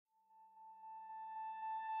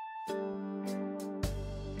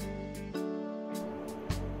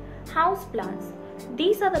Houseplants.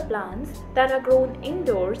 These are the plants that are grown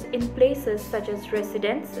indoors in places such as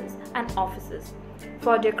residences and offices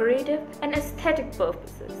for decorative and aesthetic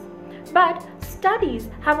purposes. But studies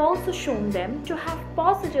have also shown them to have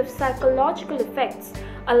positive psychological effects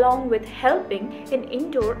along with helping in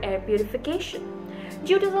indoor air purification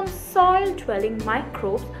due to some soil-dwelling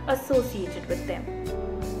microbes associated with them.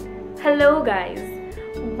 Hello guys!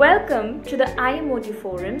 Welcome to the IMOD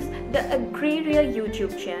Forum's The Agraria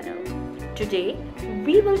YouTube channel. Today,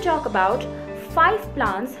 we will talk about 5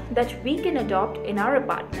 plants that we can adopt in our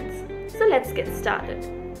apartments. So let's get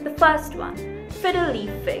started. The first one, fiddle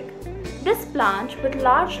leaf fig. This plant with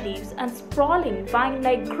large leaves and sprawling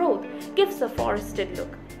vine-like growth gives a forested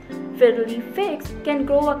look. Fiddle leaf figs can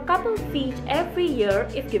grow a couple feet every year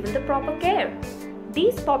if given the proper care.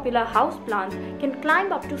 These popular houseplants can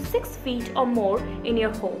climb up to 6 feet or more in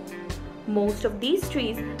your home. Most of these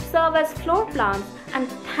trees serve as floor plants and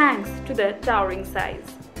thanks to their towering size.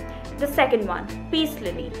 The second one, peace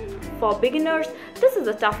lily. For beginners, this is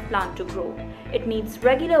a tough plant to grow. It needs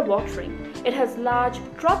regular watering. It has large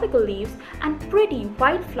tropical leaves and pretty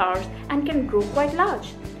white flowers and can grow quite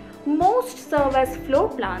large. Most serve as floor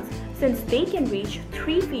plants since they can reach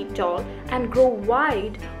 3 feet tall and grow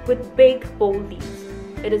wide with big, bold leaves.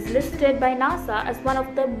 It is listed by NASA as one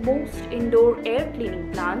of the most indoor air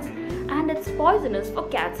cleaning plants and it's poisonous for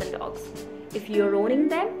cats and dogs. If you are owning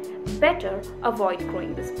them, better avoid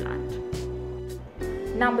growing this plant.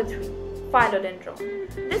 Number 3. Philodendron.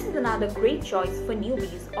 This is another great choice for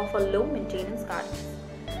newbies or for low maintenance gardens.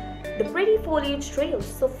 The pretty foliage trails,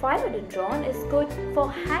 so philodendron is good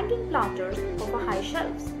for hanging planters or for high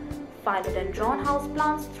shelves. Philodendron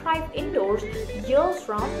houseplants thrive indoors years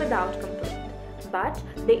round without complaint, but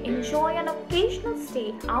they enjoy an occasional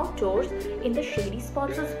stay outdoors in the shady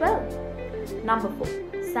spots as well. Number 4.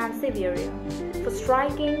 Sansevieria. For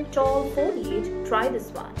striking tall foliage, try this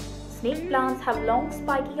one. Snake plants have long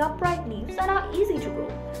spiky upright leaves and are easy to grow.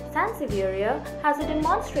 Sansevieria has a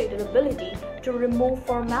demonstrated ability to remove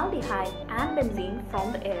formaldehyde and benzene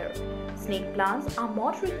from the air. Snake plants are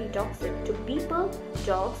moderately toxic to people,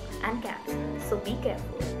 dogs and cats, so be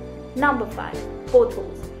careful. Number 5.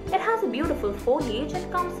 Pothos. It has a beautiful foliage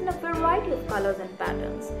and comes in a variety of colors and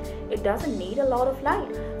patterns. It doesn't need a lot of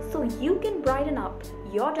light, so you can brighten up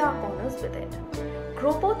your dark corners with it.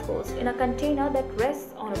 Grow pothos in a container that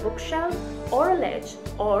rests on a bookshelf or a ledge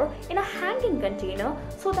or in a hanging container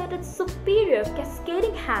so that its superior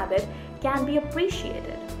cascading habit can be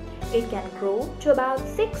appreciated. It can grow to about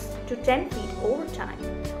 6 to 10 feet over time.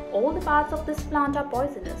 All the parts of this plant are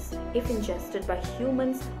poisonous if ingested by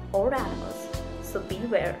humans or animals, so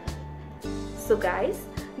beware. So guys,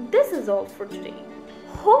 this is all for today.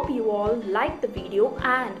 Hope you all liked the video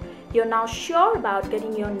and you're now sure about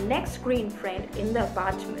getting your next green friend in the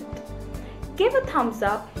apartment. Give a thumbs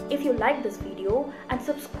up if you like this video and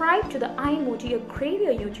subscribe to the IMOD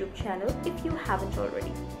Agraria YouTube channel if you haven't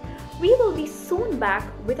already. We will be soon back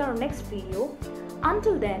with our next video.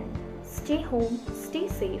 Until then, stay home, stay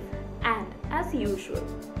safe and as usual,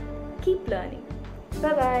 keep learning.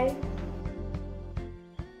 Bye bye.